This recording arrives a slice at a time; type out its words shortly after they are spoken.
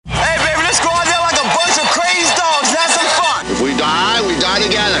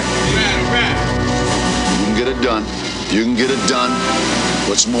You can get it done.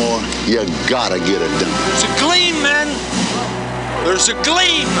 What's more, you gotta get it done. There's a gleam, man. There's a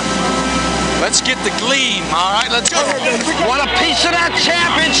gleam. Let's get the gleam, all right? Let's go. Want a piece of that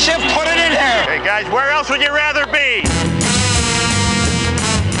championship? Put it in here. Hey, guys, where else would you rather be?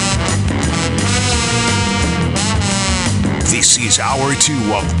 This is Hour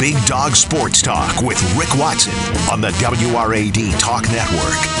 2 of Big Dog Sports Talk with Rick Watson on the WRAD Talk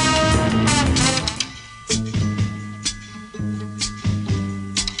Network.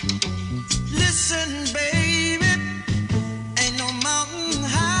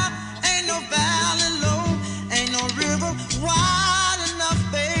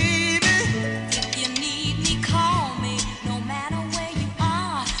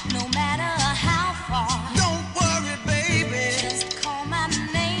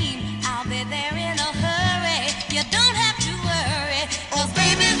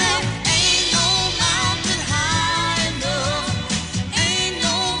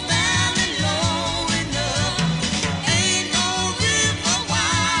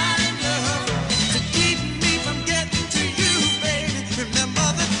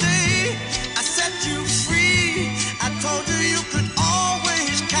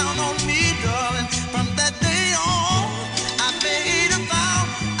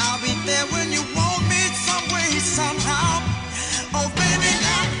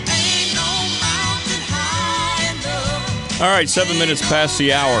 All right, 7 minutes past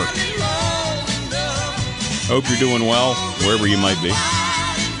the hour. Hope you're doing well, wherever you might be.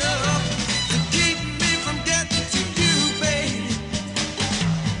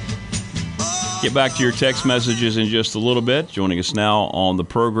 Get back to your text messages in just a little bit. Joining us now on the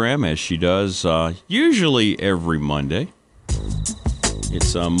program, as she does usually every Monday.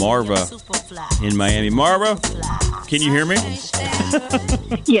 It's Marva in Miami. Marva, can you hear me?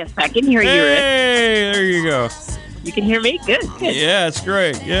 Yes, I can hear you, Rick. Hey, there you go. You can hear me? Good. Yeah, it's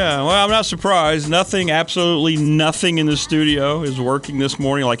great. Yeah, well, I'm not surprised. Absolutely nothing in the studio is working this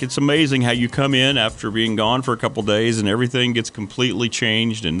morning. Like, it's amazing how you come in after being gone for a couple days and everything gets completely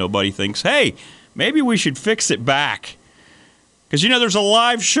changed and nobody thinks, hey, maybe we should fix it back. Because, there's a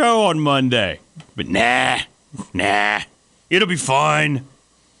live show on Monday. But nah, it'll be fine.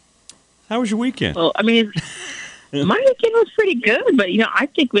 How was your weekend? Well, my weekend was pretty good, but, I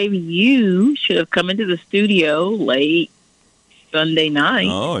think maybe you should have come into the studio late Sunday night.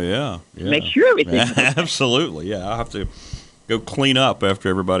 Oh, yeah. Make sure everything was okay. Absolutely, yeah. I'll have to go clean up after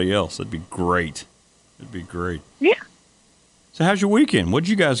everybody else. That'd be great. Yeah. So how's your weekend? What'd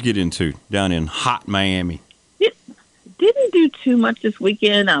you guys get into down in hot Miami? Didn't do too much this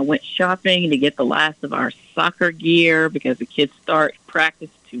weekend. I went shopping to get the last of our soccer gear because the kids start practice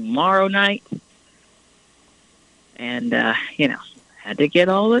tomorrow night. And, had to get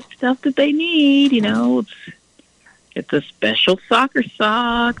all the stuff that they need, get the special soccer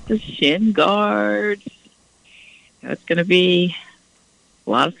socks, the shin guards. It's going to be a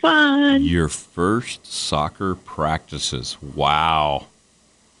lot of fun. Your first soccer practices. Wow.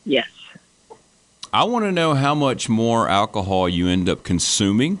 Yes. I want to know how much more alcohol you end up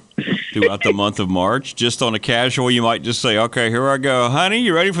consuming throughout the month of March. Just on a casual, you might just say, okay, here I go. Honey,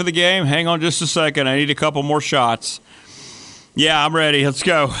 you ready for the game? Hang on just a second. I need a couple more shots. Yeah, I'm ready. Let's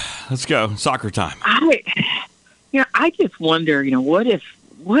go. Soccer time. I just wonder, what if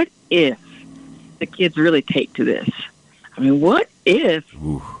the kids really take to this? What if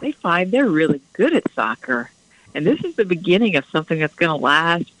they find they're really good at soccer? And this is the beginning of something that's going to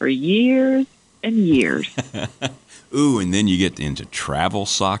last for years and years. Ooh, and then you get into travel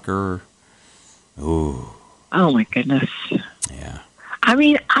soccer. Ooh. Oh, my goodness. Yeah.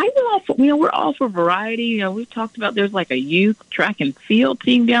 We're all for variety. We've talked about there's like a youth track and field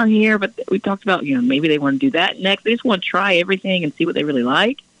team down here, but we talked about, maybe they want to do that next. They just want to try everything and see what they really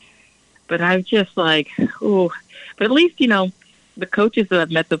like. But I'm just like, but at least, the coaches that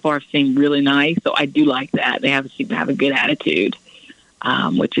I've met so far seem really nice. So I do like that. They seem to have a good attitude,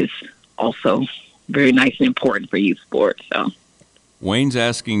 which is also very nice and important for youth sports. So Wayne's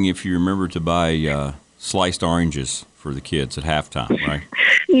asking if you remember to buy sliced oranges for the kids at halftime, right?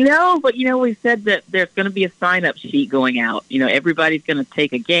 No, but we said that there's going to be a sign-up sheet going out. Everybody's going to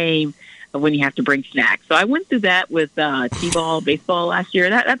take a game when you have to bring snacks. So I went through that with T-ball, baseball last year.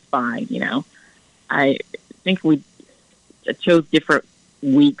 That's fine. I think we chose different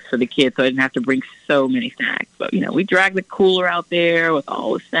weeks for the kids, so I didn't have to bring so many snacks. But we dragged the cooler out there with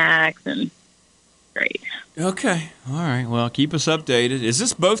all the snacks, and great. Okay, all right. Well, keep us updated. Is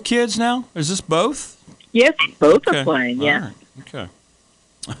this both kids now? Is this both? Yes, both are playing. Yeah. Right. Okay.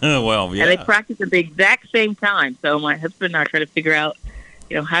 Well, yeah. And they practice at the exact same time. So my husband and I are trying to figure out,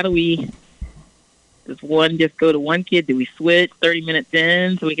 how do we Does one just go to one kid? Do we switch 30 minutes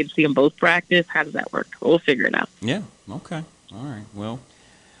in so we can see them both practice? How does that work? We'll figure it out. Yeah. Okay. All right. Well,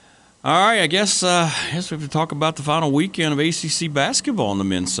 all right. I guess we have to talk about the final weekend of ACC basketball on the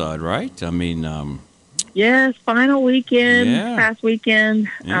men's side, right? I mean, yes, final weekend, past weekend.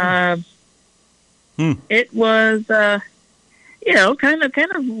 Yeah. It was, kind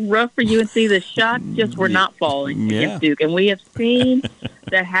of rough for UNC. The shots just were not falling against Duke, and we have seen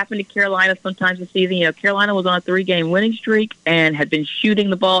that happen to Carolina sometimes this season. Carolina was on a 3-game winning streak and had been shooting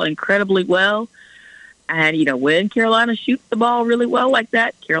the ball incredibly well. And, when Carolina shoots the ball really well like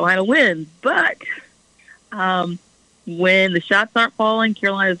that, Carolina wins. But when the shots aren't falling,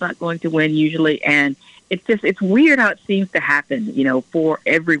 Carolina's not going to win usually. And it's weird how it seems to happen, for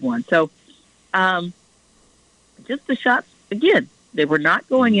everyone. So just the shots, again, they were not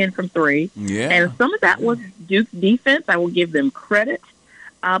going in from 3. Yeah. And some of that was Duke's defense. I will give them credit.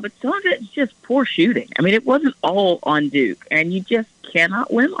 But some of it's just poor shooting. I mean, it wasn't all on Duke. And you just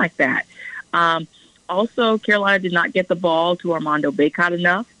cannot win like that. Also, Carolina did not get the ball to Armando Bacot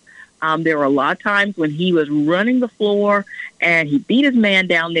enough. There were a lot of times when he was running the floor and he beat his man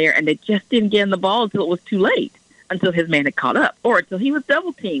down there, and they just didn't get him the ball until it was too late, until his man had caught up, or until he was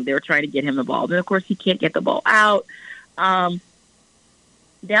double-teamed. They were trying to get him the ball. Then, of course, he can't get the ball out. Down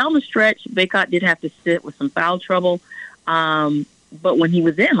the stretch, Bacot did have to sit with some foul trouble. But when he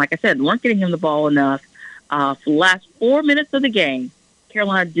was in, like I said, they weren't getting him the ball enough. For the last 4 minutes of the game,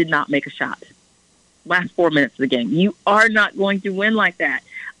 Carolina did not make a shot. Last 4 minutes of the game. You are not going to win like that.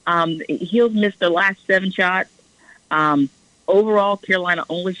 Heels missed their last 7 shots. Overall, Carolina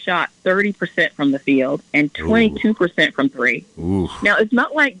only shot 30% from the field and 22% from 3. Ooh. Now, it's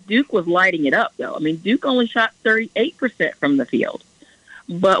not like Duke was lighting it up, though. I mean, Duke only shot 38% from the field.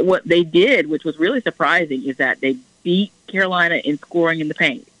 But what they did, which was really surprising, is that they beat Carolina in scoring in the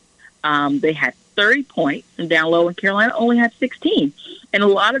paint. They had 30 points from down low, and Carolina only had 16. And a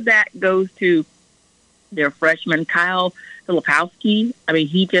lot of that goes to their freshman, Kyle Filipowski. I mean,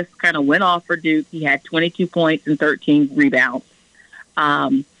 he just kind of went off for Duke. He had 22 points and 13 rebounds.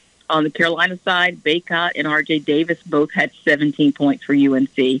 On the Carolina side, Bacot and R.J. Davis both had 17 points for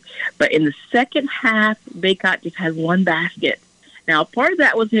UNC. But in the second half, Bacot just had 1 basket. Now, part of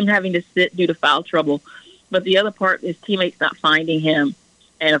that was him having to sit due to foul trouble, but the other part, his teammates not finding him.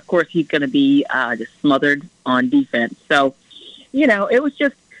 And, of course, he's going to be just smothered on defense. So, it was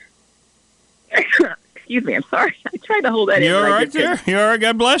just excuse me, I'm sorry. I tried to hold that in. You're all right there. You're all right.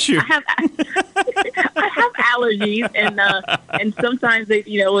 God bless you. I have allergies, and sometimes they,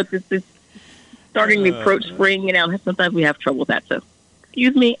 it's this starting to approach spring. Sometimes we have trouble with that. So,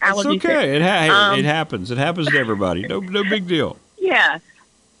 excuse me, allergies. It's okay. It happens. It happens to everybody. No big deal. Yeah,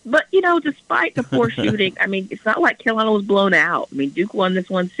 but despite the poor shooting, I mean, it's not like Carolina was blown out. I mean, Duke won this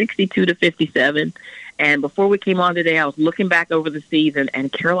one 62-57. And before we came on today, I was looking back over the season,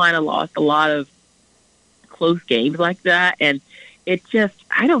 and Carolina lost a lot of close games like that, and it just,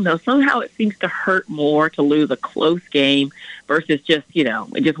 I don't know, somehow it seems to hurt more to lose a close game versus just,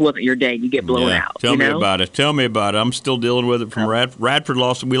 it just wasn't your day and you get blown out. Tell me about it. I'm still dealing with it from Radford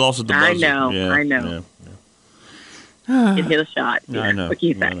lost. We lost at the buzzer. I know. It hit a shot. I know. What can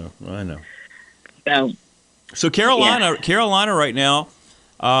you say? I know. So Carolina right now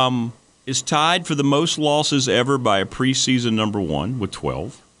is tied for the most losses ever by a preseason number 1 with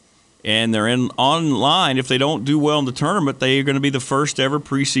 12. And they're online. If they don't do well in the tournament, they are going to be the first ever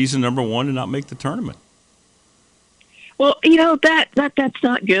preseason number 1 to not make the tournament. Well, that's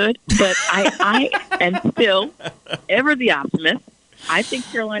not good. But I am still ever the optimist. I think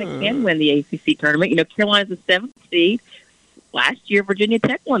Carolina can win the ACC tournament. Carolina's the 7th seed. Last year, Virginia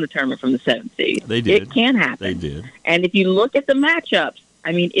Tech won the tournament from the 7th seed. They did. It can happen. They did. And if you look at the matchups,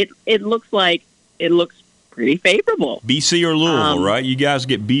 I mean, it looks pretty favorable. BC or Louisville, right? You guys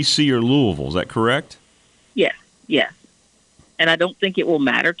get BC or Louisville. Is that correct? Yes. And I don't think it will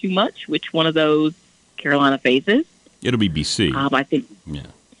matter too much which one of those Carolina faces. It'll be BC. I think. Yeah.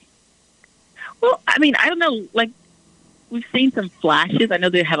 Well, I mean, I don't know. Like, we've seen some flashes. I know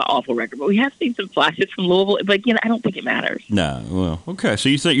they have an awful record, but we have seen some flashes from Louisville. But again, I don't think it matters. No. Well, okay. So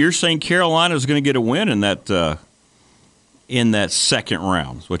you're saying Carolina is going to get a win in that second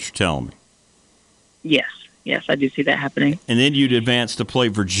round? Is what you're telling me? Yes, I do see that happening. And then you'd advance to play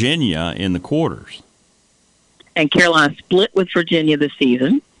Virginia in the quarters. And Carolina split with Virginia this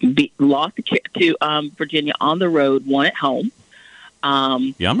season, lost to Virginia on the road, won at home.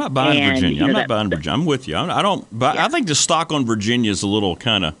 I'm not buying Virginia. I'm not buying Virginia. I'm with you. I don't. But I think the stock on Virginia is a little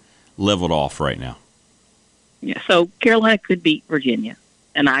kind of leveled off right now. Yeah. So Carolina could beat Virginia,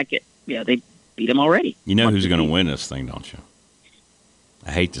 and they beat them already. You know who's going to win this thing, don't you?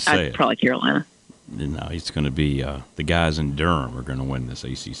 I hate to say it. Probably Carolina. No, it's going to be the guys in Durham are going to win this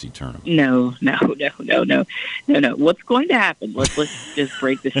ACC tournament. No. What's going to happen? Let's just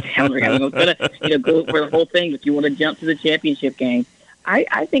break this down. We're going to go for the whole thing. If you want to jump to the championship game,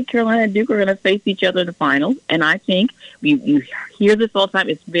 I think Carolina and Duke are going to face each other in the finals, and I think you hear this all the time.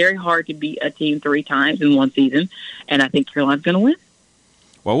 It's very hard to beat a team 3 times in one season, and I think Carolina's going to win.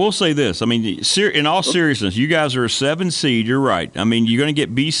 Well, we'll say this. I mean, in all seriousness, you guys are a 7 seed. You're right. I mean, you're going to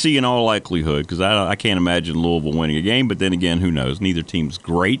get BC in all likelihood because I can't imagine Louisville winning a game. But then again, who knows? Neither team's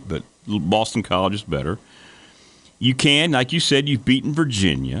great, but Boston College is better. You can, like you said, you've beaten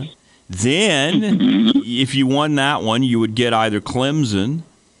Virginia. Then, if you won that one, you would get either Clemson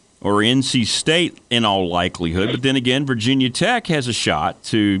or NC State in all likelihood. But then again, Virginia Tech has a shot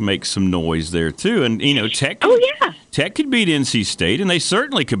to make some noise there too. And Tech. Tech could beat NC State, and they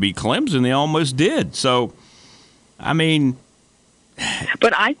certainly could beat Clemson. They almost did. So, I mean.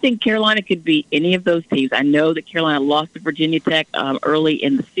 But I think Carolina could beat any of those teams. I know that Carolina lost to Virginia Tech early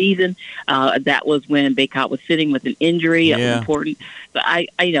in the season. That was when Baycott was sitting with an injury. That was important. But I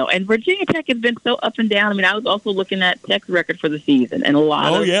know. And Virginia Tech has been so up and down. I mean, I was also looking at Tech's record for the season, and there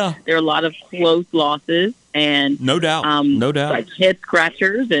are a lot of close losses. And no doubt, like head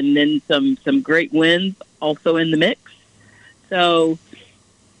scratchers, and then some great wins also in the mix. So,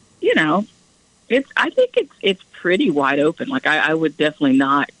 I think it's pretty wide open. Like I would definitely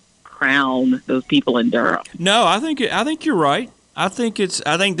not crown those people in Durham. No, I think you're right. I think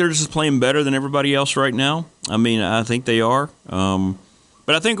they're just playing better than everybody else right now. I mean, I think they are.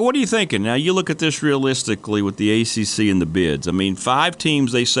 But I think, what are you thinking? Now, you look at this realistically with the ACC and the bids. I mean, 5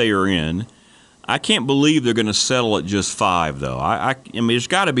 teams they say are in. I can't believe they're going to settle at just 5, though. I mean, there's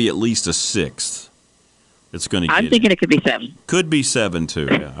got to be at least a 6th. It's going to. I'm thinking it could be 7. Could be 7 too.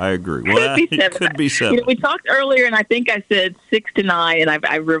 Yeah, I agree. Well, could be 7. We talked earlier, and I think I said 6 to 9, and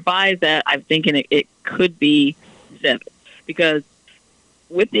I revised that. I'm thinking it could be 7 because,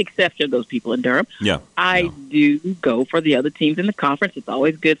 with the exception of those people in Durham, I do go for the other teams in the conference. It's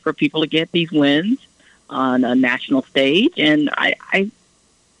always good for people to get these wins on a national stage, and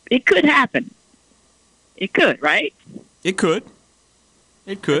it could happen. It could, right? It could.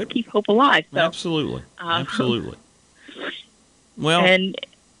 It could. Keep hope alive. So, absolutely. Well, and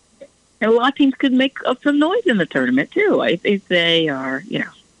a lot of teams could make up some noise in the tournament too if they are, Do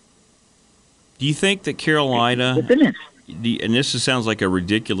you think that Carolina? And this sounds like a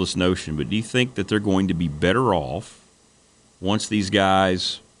ridiculous notion, but do you think that they're going to be better off once these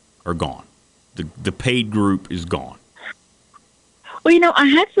guys are gone? The paid group is gone. Well, I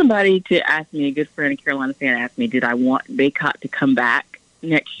had somebody to ask me, a good friend, a Carolina fan, asked me, did I want Baycott to come back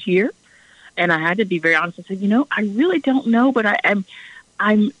next year? And I had to be very honest and say, I really don't know, but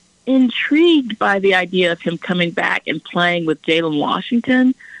I'm intrigued by the idea of him coming back and playing with Jalen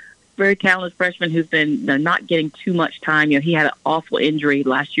Washington, very talented freshman who's been not getting too much time. He had an awful injury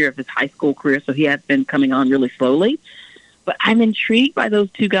last year of his high school career, so he has been coming on really slowly. But I'm intrigued by those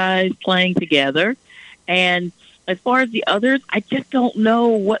two guys playing together. And as far as the others, I just don't know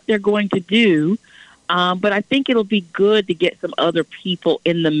what they're going to do. But I think it'll be good to get some other people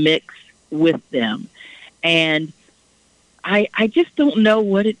in the mix with them. And I just don't know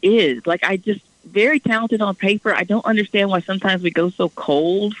what it is. Like, very talented on paper. I don't understand why sometimes we go so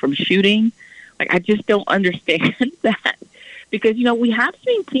cold from shooting. Like, I just don't understand that. Because, we have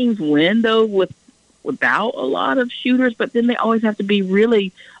seen teams win, though, without a lot of shooters, but then they always have to be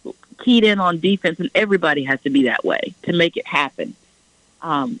really keyed in on defense, and everybody has to be that way to make it happen.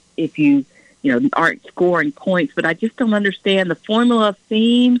 If you aren't scoring points, but I just don't understand. The formula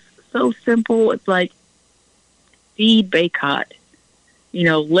seems so simple. It's like, feed Baycott.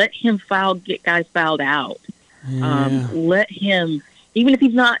 Let him get guys fouled out. Yeah. Let him, even if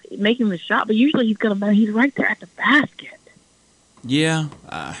he's not making the shot, but usually he's right there at the basket. Yeah.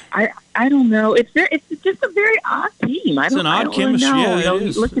 I don't know. It's just a very odd team. It's an odd chemistry. Really know. Yeah, it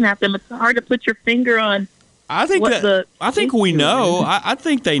is. Looking at them, it's hard to put your finger on. I think we know. I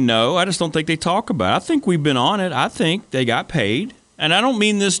think they know. I just don't think they talk about it. I think we've been on it. I think they got paid. And I don't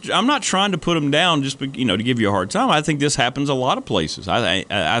mean this. I'm not trying to put them down just to give you a hard time. I think this happens a lot of places.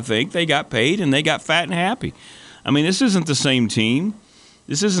 I think they got paid and they got fat and happy. I mean, this isn't the same team.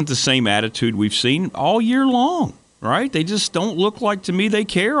 This isn't the same attitude we've seen all year long, right? They just don't look like, to me, they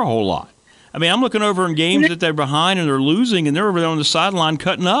care a whole lot. I mean, I'm looking over in games that they're behind and they're losing, and they're over there on the sideline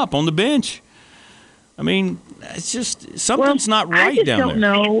cutting up on the bench. I mean, it's just something's not right down there. I just don't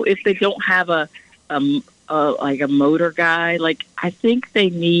know if they don't have a motor guy. Like, I think they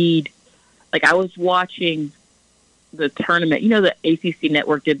need. Like, I was watching the tournament. The ACC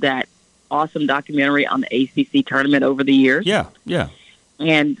Network did that awesome documentary on the ACC tournament over the years. Yeah.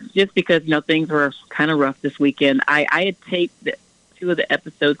 And just because, things were kind of rough this weekend, I had taped two of the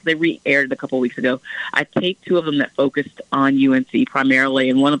episodes. They re-aired a couple of weeks ago. I taped two of them that focused on UNC primarily,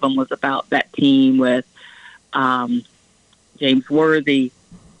 and one of them was about that team with James Worthy.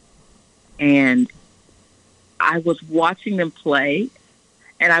 And I was watching them play,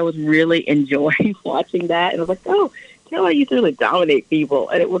 and I was really enjoying watching that. And I was like, oh, Carolina used to really dominate people,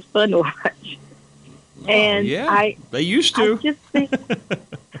 and it was fun to watch. And they used to.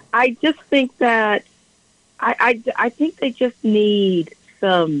 I just think that I think they just need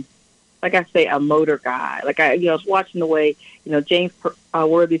some, like I say, a motor guy. Like I was watching the way James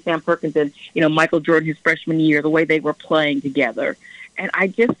Worthy, Sam Perkins, and Michael Jordan his freshman year, the way they were playing together, and I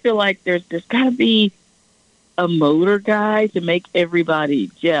just feel like there's got to be a motor guy to make everybody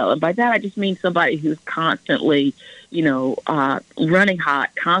gel. And by that I just mean somebody who's constantly running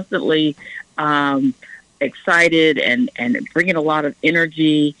hot, constantly excited and bringing a lot of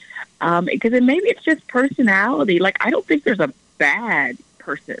energy, because maybe it's just personality. Like, I don't think there's a bad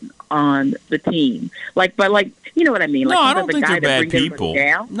person on the team. But you know what I mean? No, I don't think they're bad people.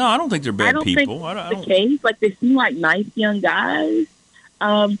 No, I don't think they're bad people. I don't think the case. Like, they seem like nice young guys.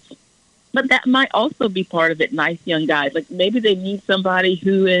 But that might also be part of it, nice young guys. Like, maybe they need somebody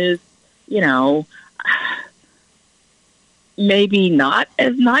who is, maybe not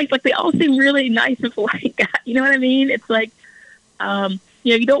as nice. Like, they all seem really nice and polite guys. You know what I mean? It's like,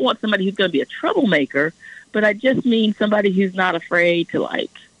 you don't want somebody who's going to be a troublemaker, but I just mean somebody who's not afraid to,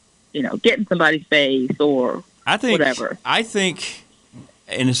 get in somebody's face or whatever. I think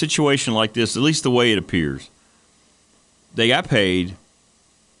in a situation like this, at least the way it appears, they got paid,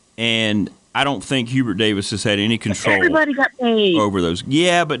 and I don't think Hubert Davis has had any control. Everybody got paid over those.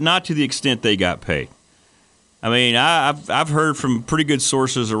 Yeah, but not to the extent they got paid. I mean, I've heard from pretty good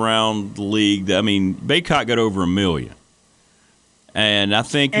sources around the league that, Bacot got over $1 million. And I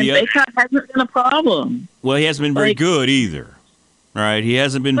think Bacot hasn't been a problem. Well, he hasn't been very good either. Right? He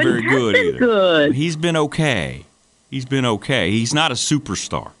hasn't been very good either. Good. He's been okay. He's not a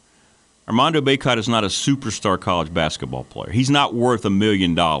superstar. Armando Bacot is not a superstar college basketball player. He's not worth $1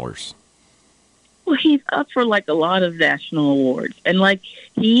 million. Well, he's up for a lot of national awards. And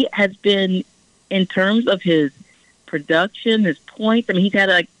he has been, in terms of his production, his points, he's had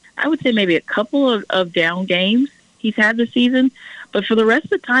I would say maybe a couple of down games he's had this season. But for the rest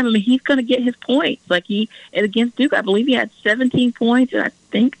of the time, he's going to get his points. Against Duke, I believe he had 17 points and I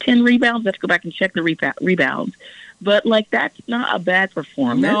think 10 rebounds. I have to go back and check the rebounds. But, that's not a bad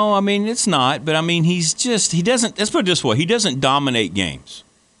performance. No, it's not. But, he doesn't, let's put it this way, he doesn't dominate games.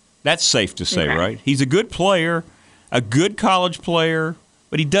 That's safe to say, right? He's a good player, a good college player,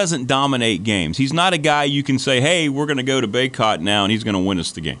 but he doesn't dominate games. He's not a guy you can say, hey, we're going to go to Bacot now and he's going to win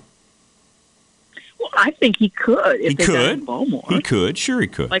us the game. Well, I think he could if they got in Baltimore. He could. Sure he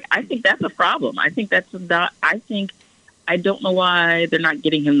could. I think that's a problem. I don't know why they're not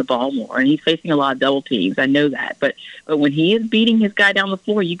getting him the ball more, and he's facing a lot of double teams. I know that, but when he is beating his guy down the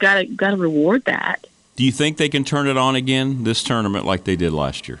floor, you gotta reward that. Do you think they can turn it on again this tournament like they did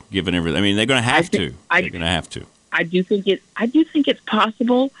last year? Given everything, they're going to have to. They're going to have to. I do think it's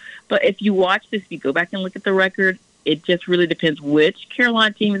possible, but if you watch this, if you go back and look at the record, it just really depends which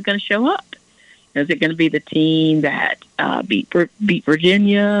Carolina team is going to show up. Is it going to be the team that beat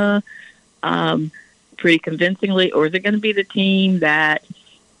Virginia pretty convincingly, or is it going to be the team that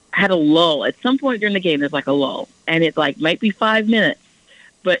had a lull? At some point during the game, there's a lull, and it's might be 5 minutes,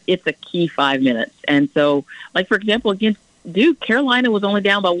 but it's a key 5 minutes. And so, for example, against Duke, Carolina was only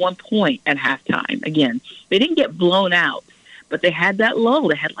down by 1 point at halftime. Again, they didn't get blown out, but they had that lull.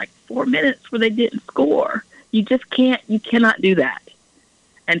 They had 4 minutes where they didn't score. You cannot do that.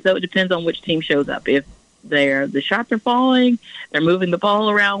 And so it depends on which team shows up. If the shots are falling, they're moving the ball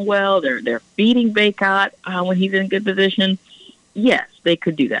around well, they're feeding Bacot when he's in good position, yes, they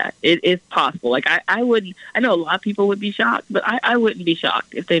could do that. It is possible. I know a lot of people would be shocked, but I wouldn't be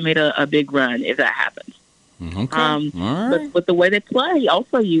shocked if they made a big run if that happens. Okay. All right. But the way they play,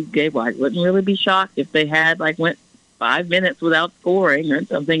 also I wouldn't really be shocked if they had went 5 minutes without scoring or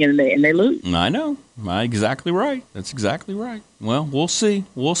something and they lose. I know. Exactly right. That's exactly right. Well, we'll see.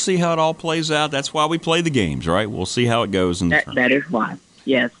 We'll see how it all plays out. That's why we play the games, right? We'll see how it goes in the tournament. That is why.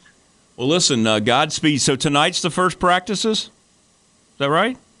 Yes. Well, listen, Godspeed. So tonight's the first practices? Is that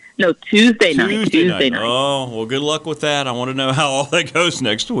right? No, Tuesday night. Oh, well, good luck with that. I want to know how all that goes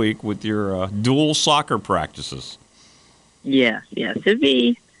next week with your dual soccer practices. Yes. It'll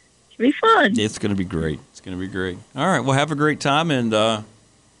be fun. It's going to be great. It's going to be great. All right. Well, have a great time, and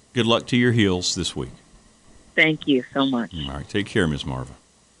good luck to your heels this week. Thank you so much. All right. Take care, Ms. Marva.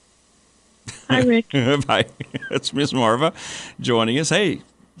 Hi, Rick. Bye. That's Miss Marva joining us. Hey,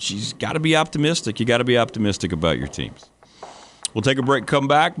 she's got to be optimistic. You got to be optimistic about your teams. We'll take a break, come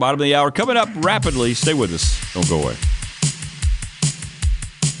back. Bottom of the hour coming up rapidly. Stay with us. Don't go away.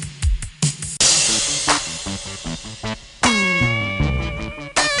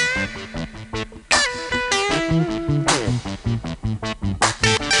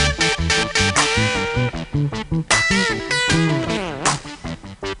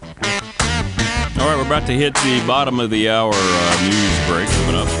 About to hit the bottom of the hour news break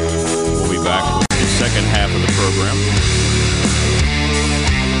coming up. We'll be back with the second half of the program.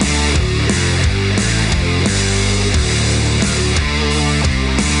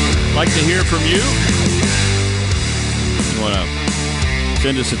 Like to hear from you. You want to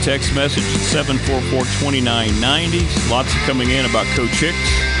send us a text message at 744-2990. Lots coming in about Coach Hicks.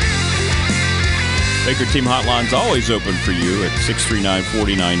 Baker Team Hotline's always open for you at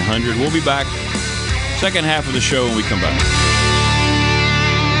 639-4900. We'll be back. Second half of the show when we come back.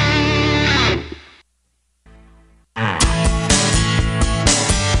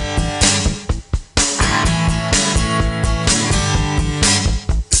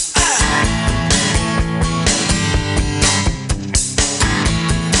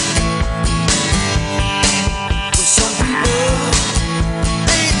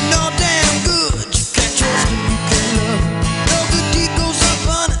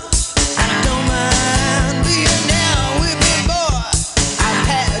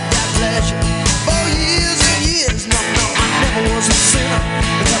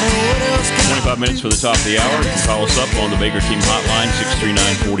 For the top of the hour, you can call us up on the Baker Team Hotline,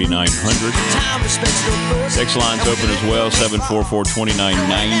 639-4900. Text line's open as well,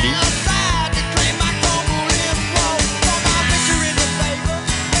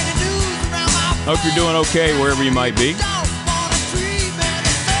 744-2990. Hope you're doing okay wherever you might be.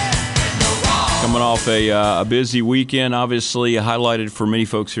 Coming off a busy weekend, obviously highlighted for many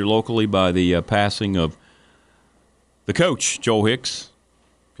folks here locally by the passing of the coach, Joel Hicks.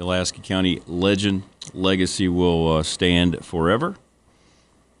 Pulaski County legend. Legacy will stand forever.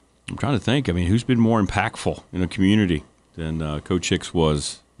 I'm trying to think. I mean, who's been more impactful in a community than Coach Hicks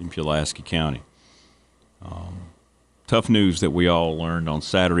was in Pulaski County? Tough news that we all learned on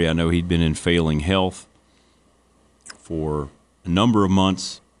Saturday. I know he'd been in failing health for a number of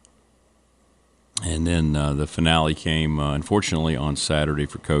months. And then the finale came, unfortunately, on Saturday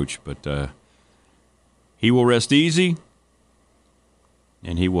for Coach. But he will rest easy.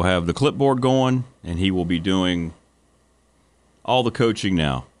 And he will have the clipboard going, and he will be doing all the coaching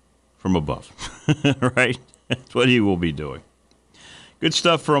now from above, right? That's what he will be doing. Good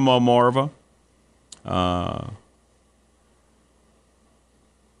stuff from Marva.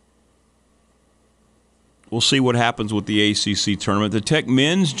 We'll see what happens with the ACC tournament. The Tech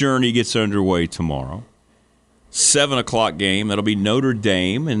men's journey gets underway tomorrow. 7 o'clock game. That'll be Notre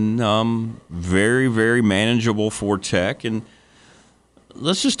Dame, and very, very manageable for Tech. And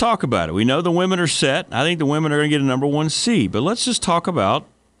let's just talk about it. We know the women are set. I think the women are going to get a number 1 seed. But let's just talk about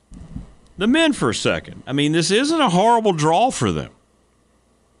the men for a second. I mean, this isn't a horrible draw for them.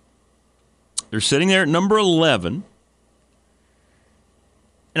 They're sitting there at number 11.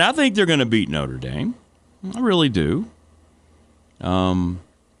 And I think they're going to beat Notre Dame. I really do. And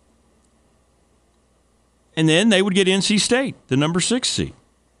then they would get NC State, the number 6 seed,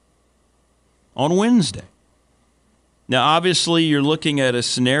 on Wednesday. Now, obviously, you're looking at a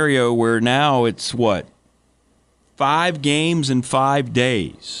scenario where now it's, 5 games in 5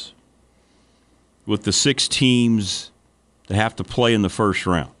 days with the 6 teams that have to play in the first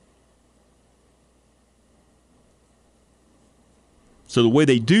round. So the way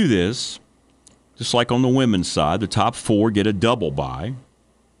they do this, just like on the women's side, the top 4 get a double bye.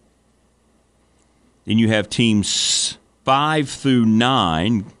 Then you have teams 5 through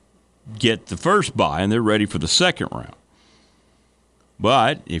 9 get the first bye, and they're ready for the second round.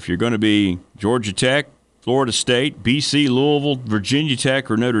 But if you're going to be Georgia Tech, Florida State, BC, Louisville, Virginia Tech,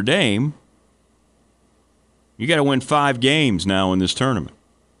 or Notre Dame, you got to win 5 games now in this tournament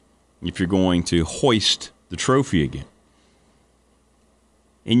if you're going to hoist the trophy again.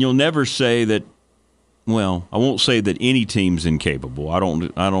 And you'll never say that, well, I won't say that any team's incapable. I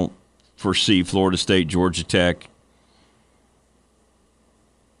don't foresee Florida State, Georgia Tech,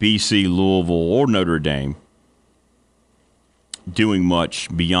 BC, Louisville, or Notre Dame doing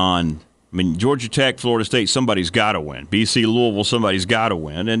much beyond. I mean, Georgia Tech, Florida State, somebody's got to win. BC, Louisville, somebody's got to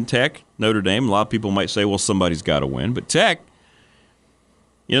win. And Tech, Notre Dame, a lot of people might say, well, somebody's got to win. But Tech,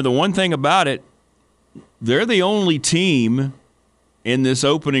 the one thing about it, they're the only team in this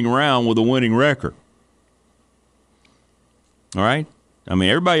opening round with a winning record. All right? I mean,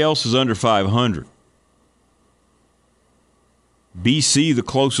 everybody else is under 500. BC, the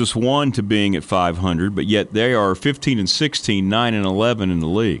closest one to being at 500, but yet they are 15-16, 9-11 in the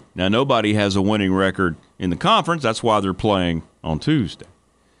league. Now, nobody has a winning record in the conference. That's why they're playing on Tuesday.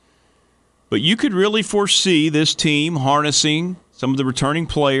 But you could really foresee this team harnessing some of the returning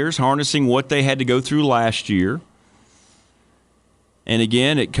players, harnessing what they had to go through last year. And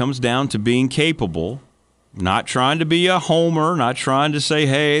again, it comes down to being capable, not trying to be a homer, not trying to say,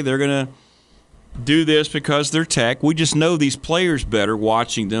 hey, they're going to do this because they're Tech. We just know these players better,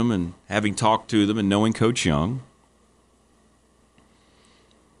 watching them and having talked to them and knowing Coach Young.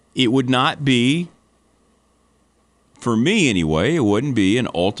 It would not be, for me anyway, it wouldn't be an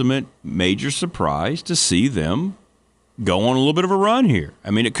ultimate major surprise to see them go on a little bit of a run here.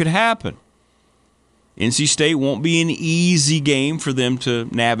 I mean, it could happen. NC State won't be an easy game for them to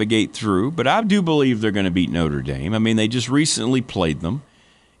navigate through, but I do believe they're going to beat Notre Dame. I mean, they just recently played them.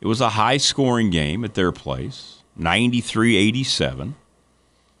 It was a high-scoring game at their place, 93-87.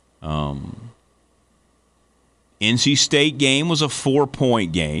 NC State game was a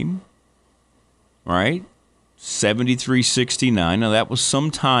 4-point game, right? 73-69. Now, that was some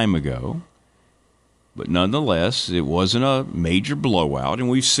time ago. But nonetheless, it wasn't a major blowout. And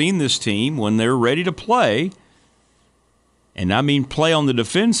we've seen this team, when they're ready to play, and I mean play on the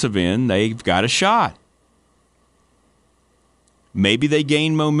defensive end, they've got a shot. Maybe they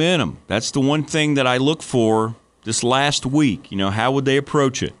gain momentum. That's the one thing that I look for this last week. You know, how would they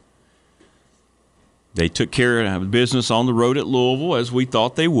approach it? They took care of business on the road at Louisville, as we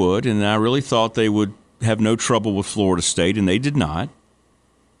thought they would, and I really thought they would have no trouble with Florida State, and they did not.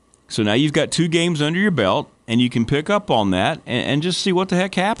 So now you've got 2 games under your belt, and you can pick up on that and just see what the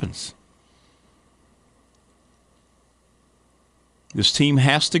heck happens. This team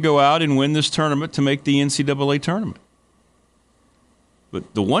has to go out and win this tournament to make the NCAA tournament.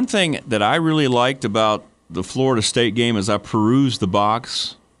 But the one thing that I really liked about the Florida State game as I perused the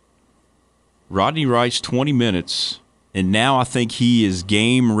box, Rodney Rice, 20 minutes, and now I think he is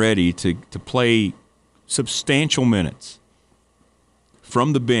game ready to play substantial minutes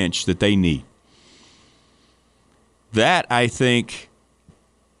from the bench that they need. That, I think,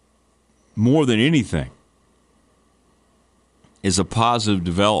 more than anything, is a positive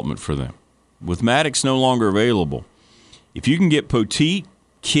development for them. With Maddox no longer available, if you can get Poteet,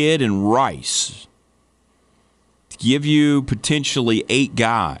 Kidd, and Rice to give you potentially 8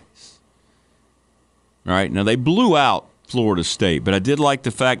 guys, all right, now they blew out Florida State, but I did like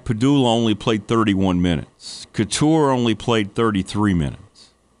the fact Padula only played 31 minutes. Couture only played 33 minutes.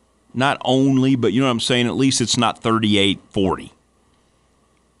 Not only, but you know what I'm saying? At least it's not 38-40.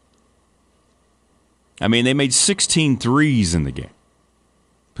 I mean, they made 16 threes in the game.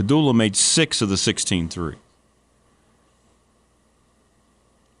 Padula made 6 of the 16 threes.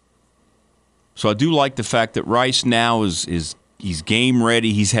 So I do like the fact that Rice now is he's game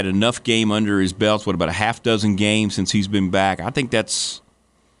ready. He's had enough game under his belt. What, about a half dozen games since he's been back? I think that's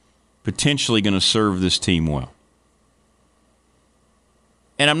potentially going to serve this team well.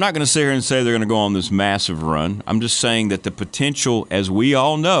 And I'm not going to sit here and say they're going to go on this massive run. I'm just saying that the potential, as we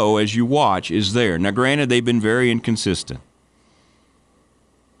all know, as you watch, is there. Now, granted, they've been very inconsistent.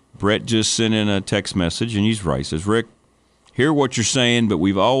 Brett just sent in a text message, and he's right. He says, Rick, hear what you're saying, but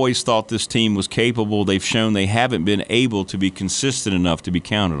we've always thought this team was capable. They've shown they haven't been able to be consistent enough to be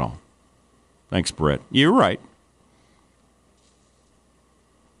counted on. Thanks, Brett. You're right.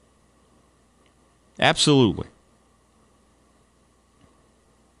 Absolutely.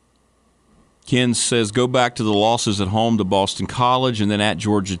 Ken says, go back to the losses at home to Boston College and then at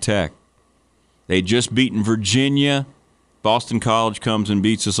Georgia Tech. They just beaten Virginia. Boston College comes and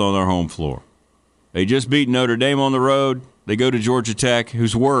beats us on their home floor. They just beat Notre Dame on the road. They go to Georgia Tech,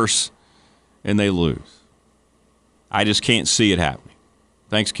 who's worse, and they lose. I just can't see it happening.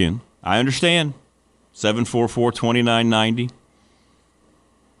 Thanks, Ken. I understand. 744-2990.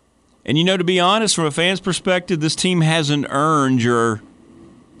 And, you know, to be honest, from a fan's perspective, this team hasn't earned your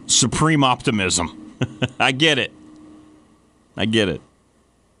supreme optimism. I get it.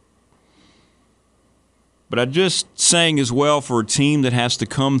 But I'm just saying as well, for a team that has to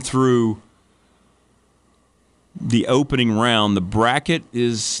come through the opening round, the bracket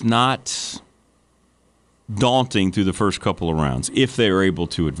is not daunting through the first couple of rounds if they're able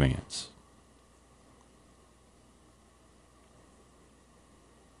to advance.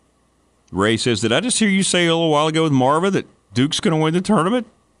 Ray says, did I just hear you say a little while ago with Marva that Duke's going to win the tournament?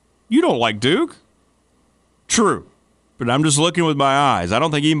 You don't like Duke? True. But I'm just looking with my eyes. I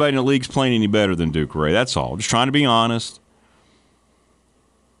don't think anybody in the league's playing any better than Duke, Ray. That's all. Just trying to be honest.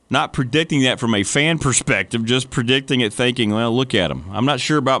 Not predicting that from a fan perspective, just predicting it thinking, well, look at them. I'm not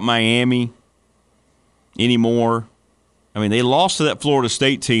sure about Miami anymore. I mean, they lost to that Florida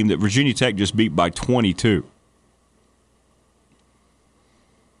State team that Virginia Tech just beat by 22.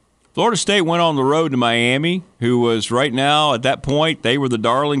 Florida State went on the road to Miami, who was right now, at that point, they were the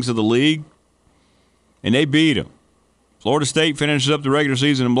darlings of the league, and they beat them. Florida State finishes up the regular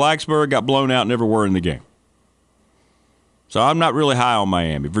season in Blacksburg, got blown out, never were in the game. So I'm not really high on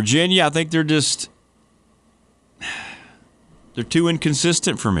Miami. Virginia, I think they're too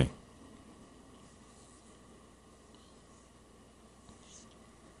inconsistent for me.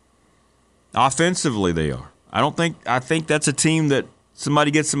 Offensively, they are. I think that's a team that somebody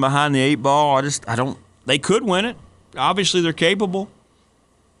gets them behind the 8 ball. They could win it. Obviously, they're capable.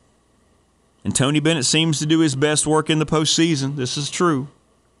 And Tony Bennett seems to do his best work in the postseason. This is true.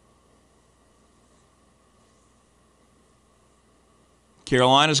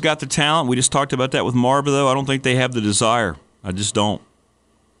 Carolina's got the talent. We just talked about that with Marva, though. I don't think they have the desire. I just don't.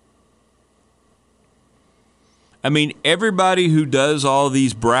 I mean, everybody who does all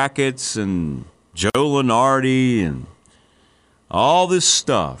these brackets and Joe Lunardi and all this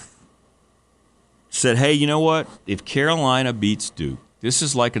stuff said, hey, you know what? If Carolina beats Duke, this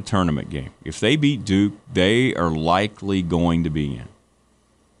is like a tournament game. If they beat Duke, they are likely going to be in.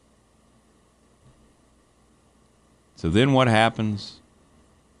 So then what happens?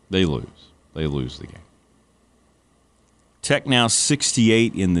 They lose. They lose the game. Tech now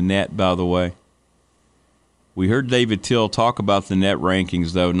 68 in the net, by the way. We heard David Till talk about the net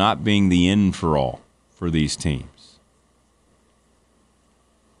rankings, though, not being the end for all for these teams.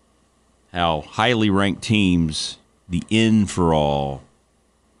 How highly ranked teams, the end for all,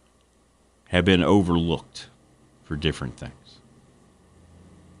 have been overlooked for different things.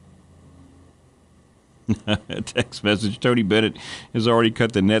 Text message, Tony Bennett has already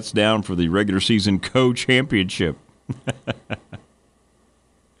cut the nets down for the regular season co-championship.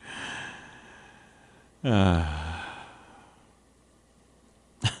 Kind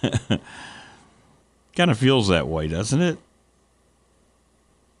of feels that way, doesn't it?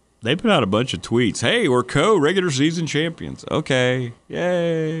 They put out a bunch of tweets. Hey, we're co-regular season champions. Okay,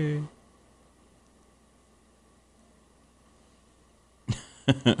 yay.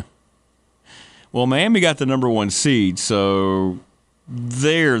 Well, Miami got the number 1 seed, so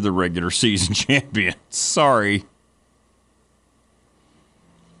they're the regular season champions. Sorry.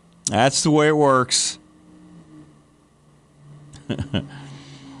 That's the way it works.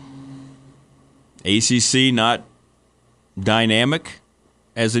 ACC not dynamic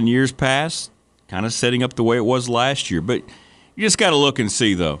as in years past, kind of setting up the way it was last year. But you just got to look and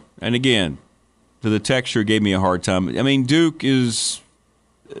see, though. And again, to the texture gave me a hard time. I mean, Duke is...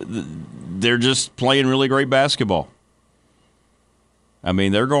 they're just playing really great basketball. I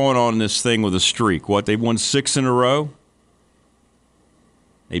mean, they're going on this thing with a streak. What, they've won 6 in a row?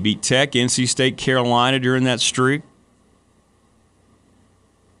 They beat Tech, NC State, Carolina during that streak.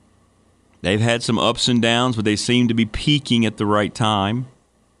 They've had some ups and downs, but they seem to be peaking at the right time.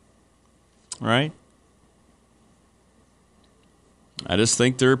 Right? I just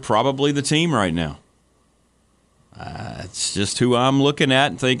think they're probably the team right now. It's just who I'm looking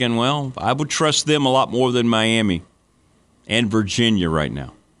at and thinking, well, I would trust them a lot more than Miami and Virginia right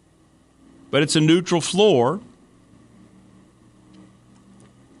now. But it's a neutral floor.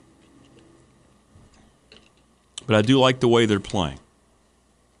 But I do like the way they're playing.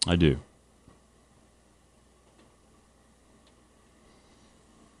 I do.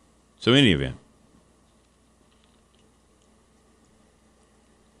 So in any event,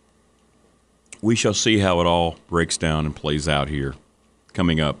 we shall see how it all breaks down and plays out here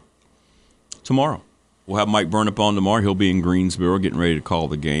coming up tomorrow. We'll have Mike Burnip on tomorrow. He'll be in Greensboro getting ready to call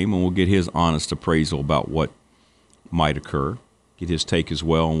the game, and we'll get his honest appraisal about what might occur, get his take as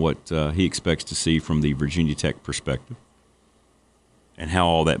well on what he expects to see from the Virginia Tech perspective and how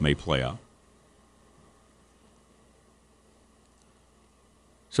all that may play out.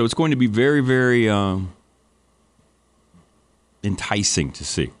 So it's going to be very, very enticing to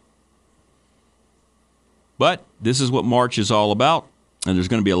see. But this is what March is all about, and there's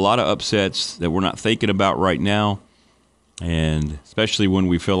going to be a lot of upsets that we're not thinking about right now, and especially when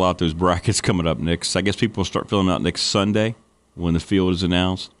we fill out those brackets coming up next. I guess people will start filling out next Sunday when the field is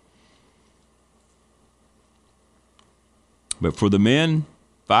announced. But for the men,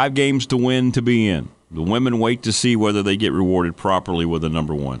 5 games to win to be in. The women wait to see whether they get rewarded properly with a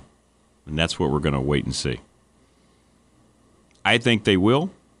number 1, and that's what we're going to wait and see. I think they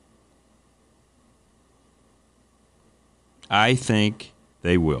will. I think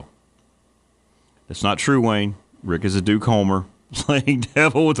they will. That's not true, Wayne. Rick is a Duke homer. playing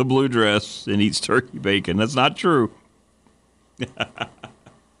Devil with a Blue Dress and eats turkey bacon. That's not true.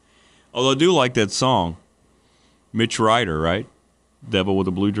 Although I do like that song. Mitch Ryder, right? Devil with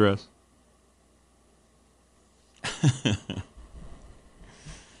a Blue Dress.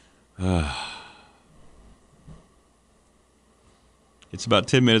 It's about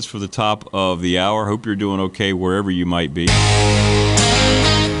 10 minutes for the top of the hour. Hope you're doing okay wherever you might be.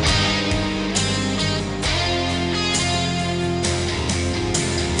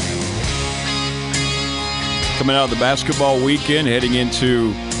 Coming out of the basketball weekend, heading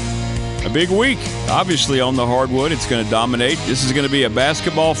into a big week. Obviously on the hardwood, it's going to dominate. This is going to be a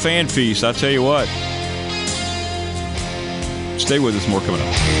basketball fan feast, I'll tell you what. Stay with us, more coming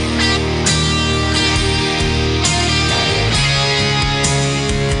up.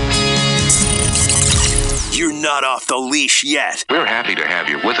 You're not off the leash yet. We're happy to have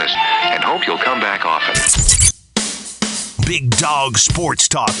you with us and hope you'll come back often. Big Dog Sports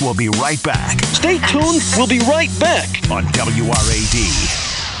Talk will be right back Stay tuned. We'll be right back. on WRAD.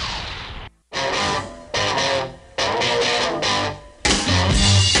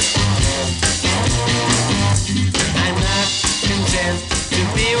 I'm not content to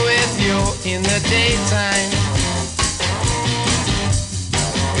be with you in the daytime.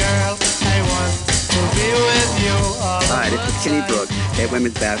 Girl, I want to be with you all Hi, this is Kenny Brooks, head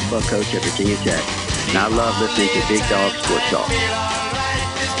women's basketball coach at Virginia Tech, and I love listening to Big Dog Sports Talk.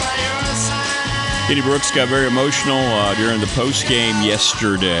 Kenny Brooks got very emotional during the postgame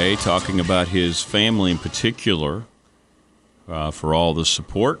yesterday, talking about his family in particular for all the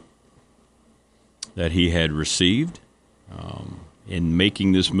support that he had received in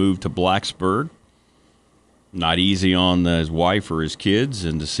making this move to Blacksburg. Not easy on his wife or his kids,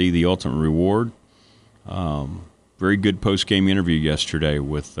 and to see the ultimate reward. Very good postgame interview yesterday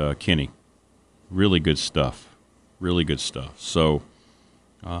with Kenny. Really good stuff. Really good stuff. So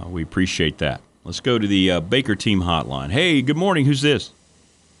we appreciate that. Let's go to the Baker Team hotline. Hey, good morning. Who's this?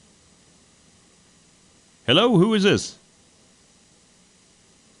 Hello, who is this?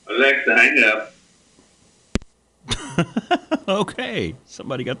 Alexa, hang up. Okay,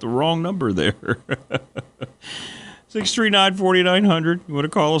 somebody got the wrong number there. 639-4900. You want to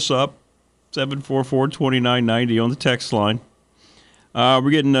call us up? 744-2990 on the text line.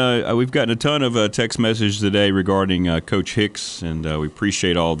 We've gotten a ton of text messages today regarding Coach Hicks, and we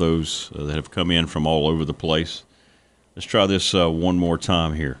appreciate all those that have come in from all over the place. Let's try this one more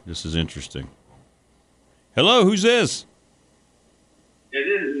time here. This is interesting. Hello, who's this? Yeah,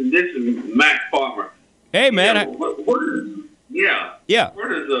 this is Max Farmer. Hey, man. Yeah. Where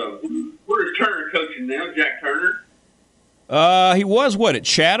does Turner coaching now? Jack Turner? He was at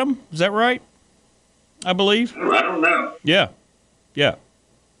Chatham? Is that right? I believe. I don't know. Yeah.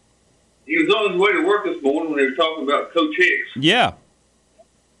 He was on his way to work this morning when they were talking about Coach Hicks. Yeah.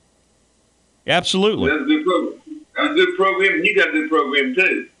 Absolutely. That was a good program. That was a good program, and you got a good program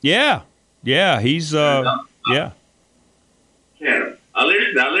too. Yeah. He's yeah. I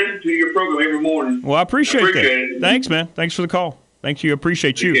listen to your program every morning. Well, I appreciate that. it. Thanks, man. Thanks for the call. Thank you.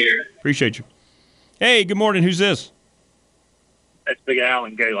 Appreciate you. Take care. Appreciate you. Hey, good morning. Who's this? That's Big Al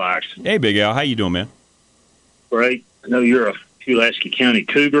in Galax. Hey, Big Al. How you doing, man? Great. I know you're a Pulaski County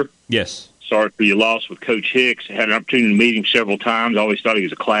Cougar. Yes. Sorry for your loss with Coach Hicks. I had an opportunity to meet him several times. I always thought he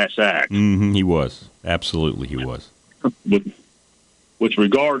was a class act. Mm-hmm. He was. Absolutely, he was. With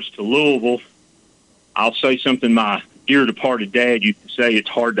regards to Louisville, I'll say something my dear departed dad used to say: it's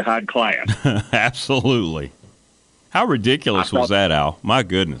hard to hide class. Absolutely. How ridiculous was that, Al? My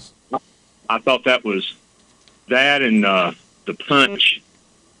goodness. I thought that was that and the punch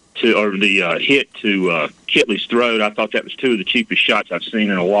or the hit to Kitley's throat. I thought that was two of the cheapest shots I've seen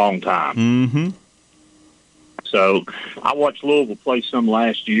in a long time. Mm-hmm. So I watched Louisville play some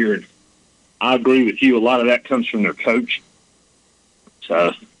last year, and I agree with you. A lot of that comes from their coach.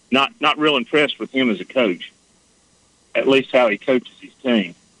 So not real impressed with him as a coach, at least how he coaches his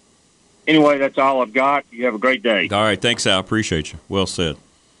team. Anyway, that's all I've got. You have a great day. All right. Thanks, Al. Appreciate you. Well said.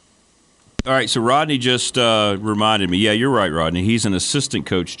 All right, so Rodney just reminded me. Yeah, you're right, Rodney. He's an assistant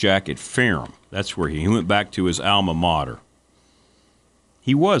coach, Jack, at Ferrum. That's where he went back to his alma mater.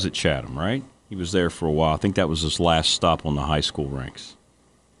 He was at Chatham, right? He was there for a while. I think that was his last stop on the high school ranks.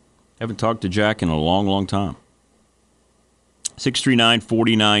 Haven't talked to Jack in a long, long time.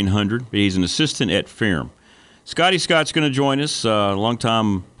 639-4900. He's an assistant at Ferrum. Scotty Scott's going to join us, a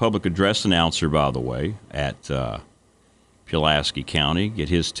longtime public address announcer, by the way, at Pulaski County. Get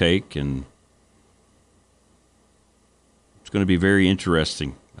his take, and it's going to be very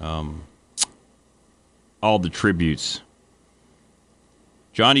interesting. All the tributes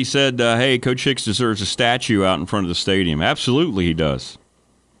Johnny said, hey, Coach Hicks deserves a statue out in front of the stadium. Absolutely he does.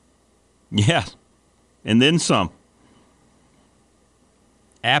 Yeah, and then some.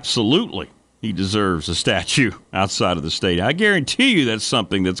 Absolutely he deserves a statue outside of the stadium. I guarantee you that's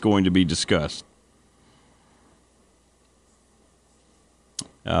something that's going to be discussed.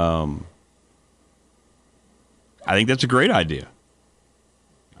 I think that's a great idea.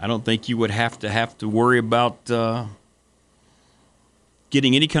 I don't think you would have to worry about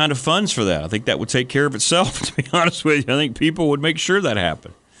getting any kind of funds for that. I think that would take care of itself, to be honest with you. I think people would make sure that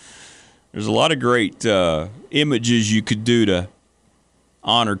happened. There's a lot of great images you could do to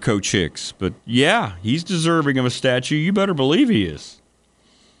honor Coach Hicks. But, yeah, he's deserving of a statue. You better believe he is.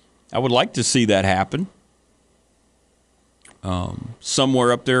 I would like to see that happen.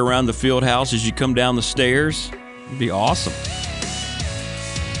 Somewhere up there around the field house as you come down the stairs. It'd be awesome.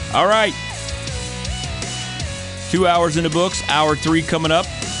 All right. 2 hours in the books. Hour 3 coming up.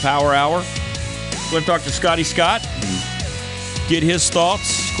 Power Hour. We're going to talk to Scotty Scott and get his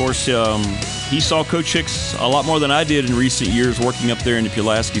thoughts. Of course, he saw Coach Hicks a lot more than I did in recent years working up there in the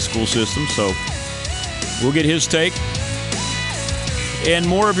Pulaski school system. So we'll get his take. And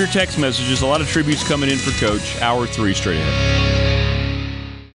more of your text messages. A lot of tributes coming in for Coach. Hour 3 straight ahead.